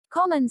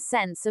Common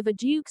Sense of a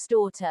Duke's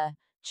Daughter,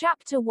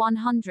 Chapter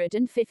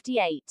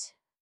 158.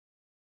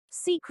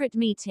 Secret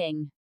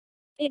Meeting.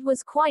 It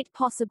was quite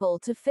possible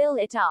to fill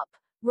it up,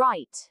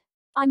 right?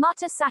 I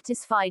mutter,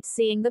 satisfied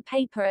seeing the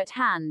paper at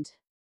hand.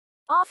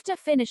 After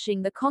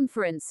finishing the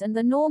conference and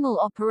the normal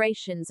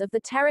operations of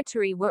the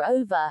territory were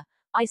over,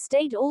 I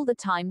stayed all the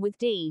time with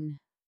Dean.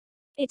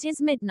 It is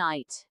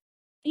midnight.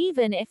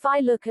 Even if I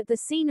look at the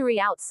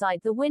scenery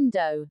outside the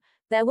window,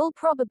 there will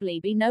probably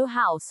be no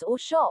house or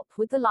shop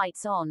with the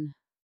lights on.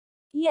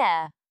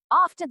 Yeah.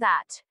 After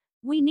that,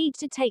 we need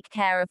to take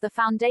care of the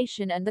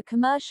foundation and the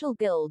commercial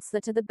guilds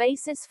that are the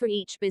basis for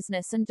each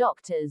business and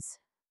doctors.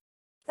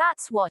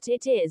 That's what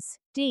it is,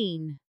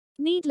 Dean.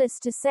 Needless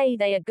to say,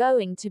 they are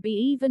going to be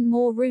even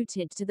more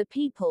rooted to the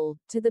people,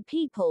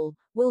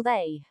 will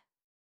they?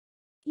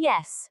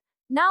 Yes.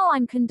 Now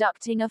I'm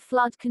conducting a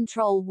flood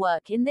control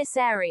work in this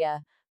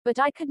area, but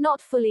I could not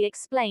fully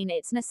explain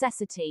its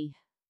necessity.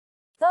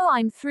 Though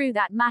I'm through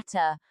that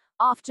matter,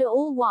 after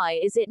all, why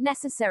is it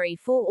necessary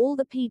for all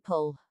the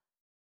people?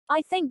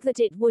 I think that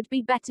it would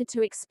be better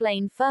to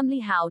explain firmly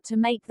how to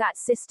make that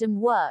system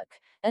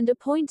work, and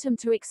appoint them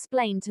to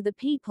explain to the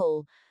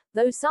people,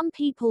 though some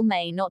people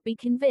may not be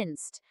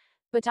convinced,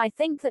 but I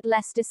think that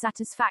less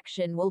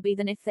dissatisfaction will be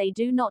than if they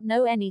do not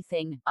know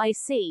anything. I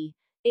see.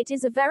 It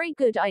is a very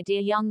good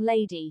idea, young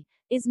lady,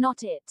 is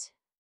not it?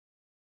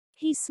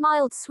 He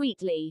smiled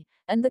sweetly,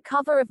 and the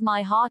cover of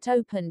my heart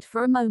opened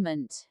for a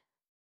moment.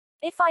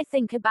 If I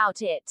think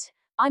about it,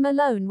 I'm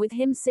alone with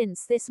him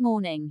since this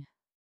morning.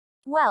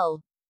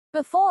 Well,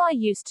 before I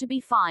used to be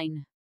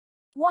fine.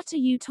 What are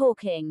you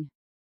talking?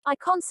 I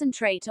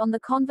concentrate on the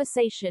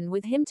conversation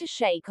with him to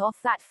shake off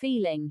that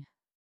feeling.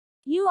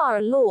 You are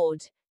a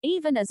lord,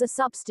 even as a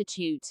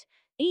substitute,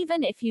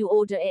 even if you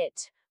order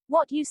it,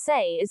 what you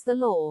say is the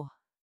law.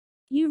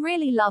 You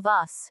really love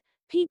us,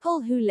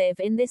 people who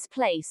live in this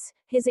place.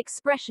 His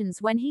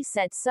expressions when he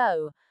said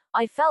so,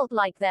 I felt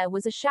like there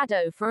was a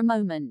shadow for a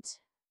moment.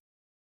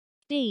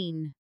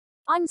 Dean.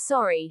 I'm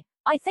sorry,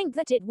 I think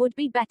that it would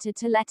be better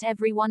to let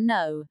everyone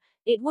know.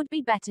 It would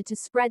be better to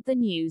spread the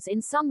news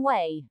in some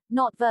way,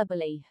 not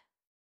verbally.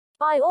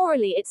 By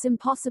orally it's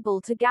impossible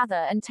to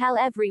gather and tell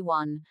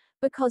everyone,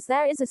 because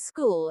there is a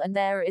school and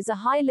there is a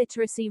high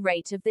literacy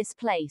rate of this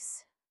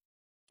place.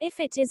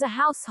 If it is a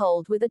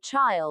household with a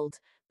child,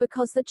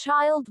 because the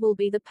child will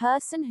be the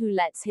person who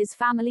lets his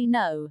family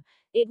know,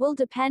 it will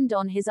depend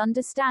on his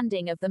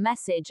understanding of the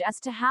message as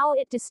to how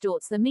it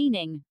distorts the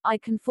meaning. I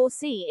can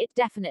foresee it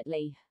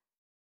definitely.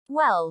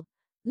 Well,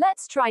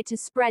 let's try to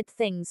spread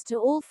things to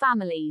all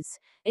families,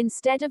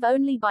 instead of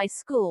only by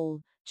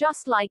school,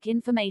 just like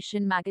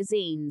information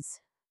magazines.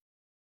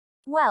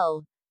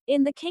 Well,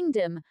 in the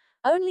kingdom,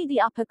 only the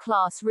upper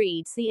class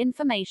reads the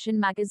information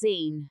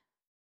magazine.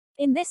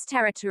 In this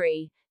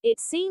territory,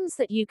 it seems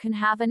that you can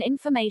have an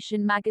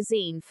information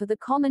magazine for the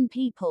common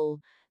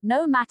people,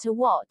 no matter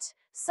what,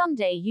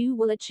 someday you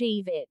will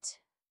achieve it.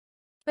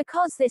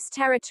 Because this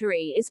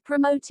territory is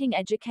promoting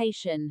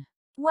education.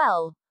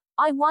 Well,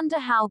 I wonder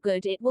how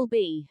good it will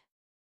be.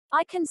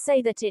 I can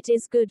say that it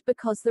is good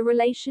because the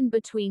relation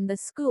between the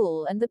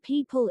school and the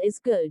people is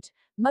good.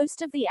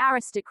 Most of the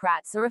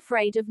aristocrats are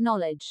afraid of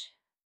knowledge.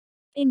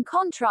 In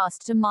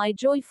contrast to my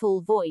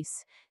joyful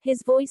voice,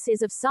 his voice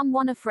is of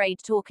someone afraid,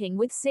 talking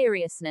with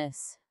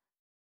seriousness.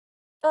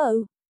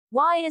 Oh,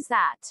 why is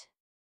that?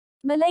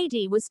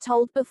 Milady was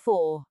told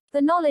before.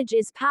 The knowledge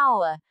is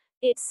power.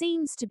 It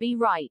seems to be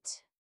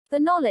right. The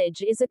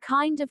knowledge is a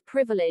kind of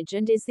privilege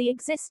and is the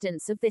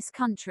existence of this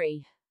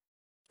country.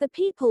 The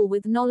people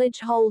with knowledge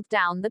hold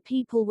down the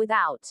people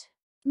without.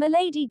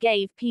 Milady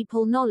gave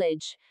people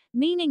knowledge,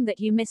 meaning that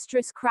you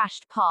mistress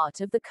crashed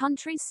part of the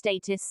country's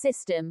status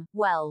system.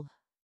 Well.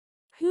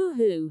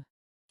 Hoo-hoo.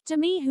 To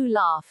me, who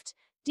laughed,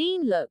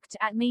 Dean looked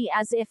at me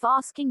as if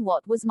asking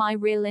what was my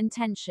real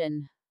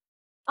intention.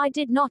 I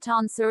did not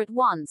answer at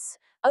once,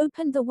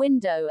 opened the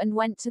window and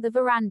went to the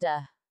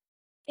veranda.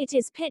 It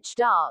is pitch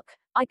dark,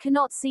 I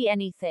cannot see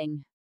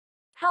anything.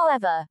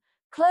 However,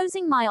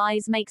 closing my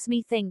eyes makes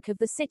me think of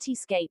the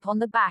cityscape on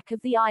the back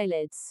of the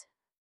eyelids.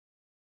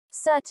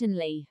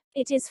 Certainly,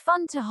 it is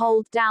fun to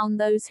hold down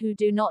those who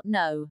do not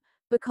know,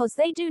 because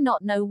they do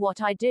not know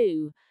what I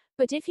do,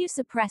 but if you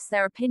suppress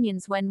their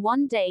opinions when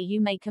one day you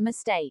make a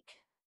mistake.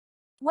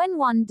 When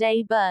one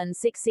day Byrne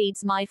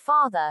succeeds my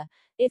father,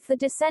 if the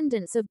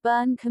descendants of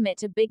Byrne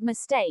commit a big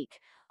mistake,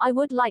 I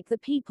would like the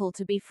people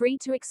to be free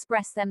to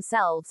express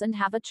themselves and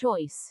have a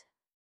choice.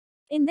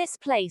 In this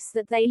place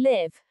that they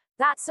live,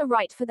 that's a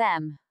right for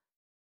them.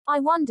 I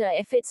wonder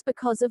if it's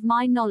because of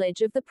my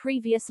knowledge of the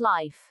previous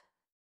life.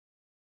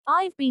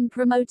 I've been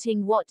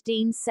promoting what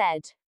Dean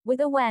said, with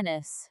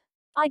awareness.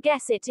 I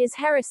guess it is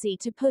heresy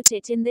to put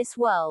it in this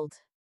world.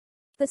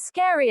 The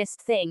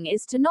scariest thing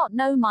is to not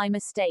know my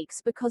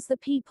mistakes because the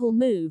people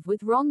move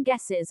with wrong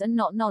guesses and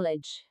not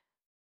knowledge.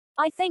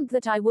 I think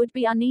that I would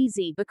be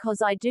uneasy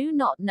because I do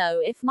not know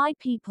if my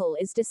people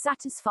is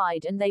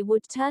dissatisfied and they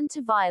would turn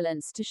to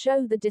violence to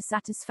show the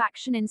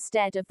dissatisfaction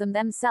instead of them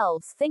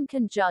themselves think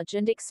and judge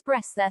and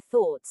express their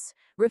thoughts,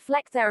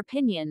 reflect their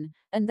opinion,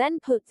 and then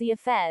put the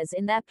affairs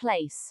in their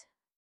place.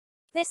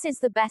 This is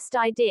the best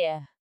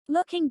idea.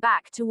 Looking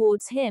back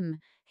towards him,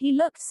 he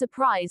looked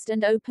surprised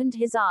and opened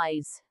his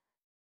eyes.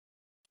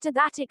 To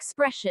that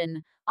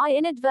expression, I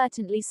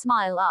inadvertently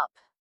smile up.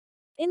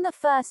 In the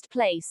first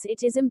place,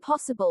 it is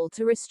impossible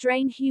to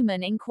restrain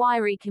human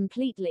inquiry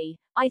completely,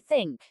 I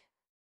think.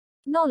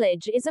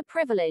 Knowledge is a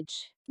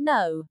privilege.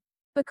 No.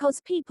 Because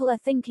people are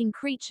thinking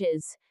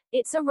creatures,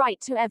 it's a right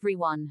to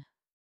everyone.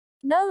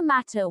 No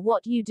matter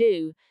what you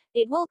do,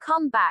 it will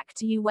come back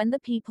to you when the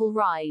people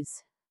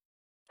rise.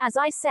 As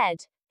I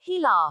said, he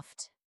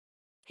laughed.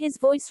 His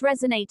voice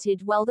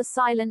resonated well the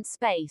silent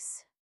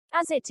space.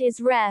 As it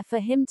is rare for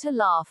him to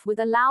laugh with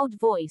a loud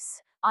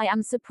voice, I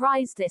am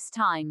surprised this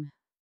time.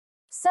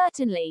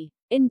 Certainly,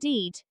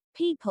 indeed,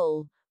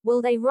 people,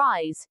 will they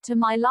rise? To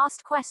my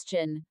last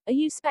question, are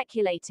you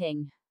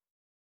speculating?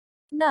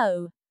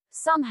 No,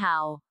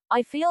 somehow,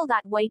 I feel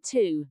that way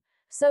too,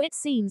 so it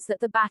seems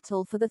that the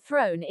battle for the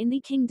throne in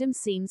the kingdom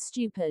seems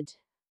stupid.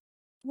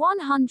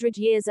 100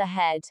 years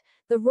ahead,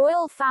 the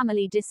royal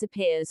family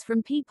disappears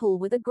from people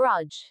with a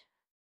grudge.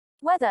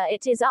 Whether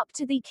it is up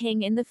to the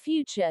king in the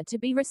future to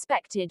be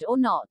respected or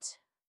not.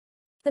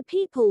 The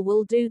people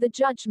will do the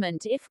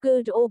judgment if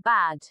good or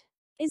bad.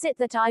 Is it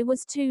that I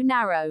was too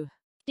narrow?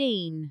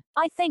 Dean,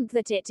 I think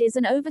that it is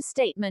an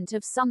overstatement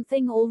of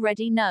something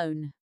already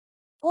known.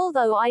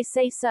 Although I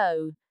say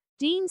so,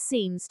 Dean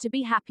seems to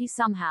be happy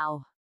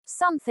somehow.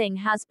 Something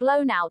has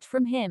blown out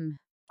from him.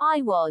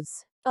 I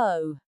was.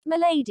 Oh,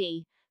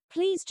 milady,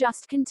 please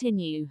just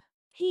continue.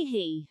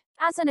 He.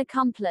 As an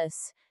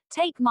accomplice,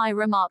 take my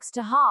remarks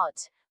to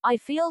heart. I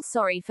feel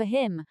sorry for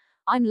him.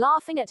 I'm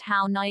laughing at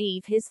how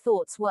naive his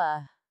thoughts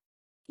were.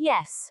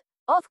 Yes,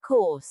 of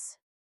course.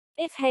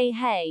 If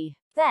hey,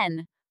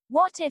 then,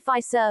 what if I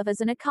serve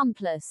as an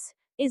accomplice?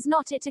 Is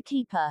not it a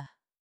keeper?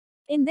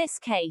 In this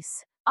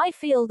case, I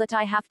feel that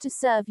I have to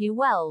serve you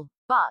well,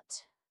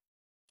 but.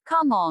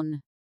 Come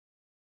on,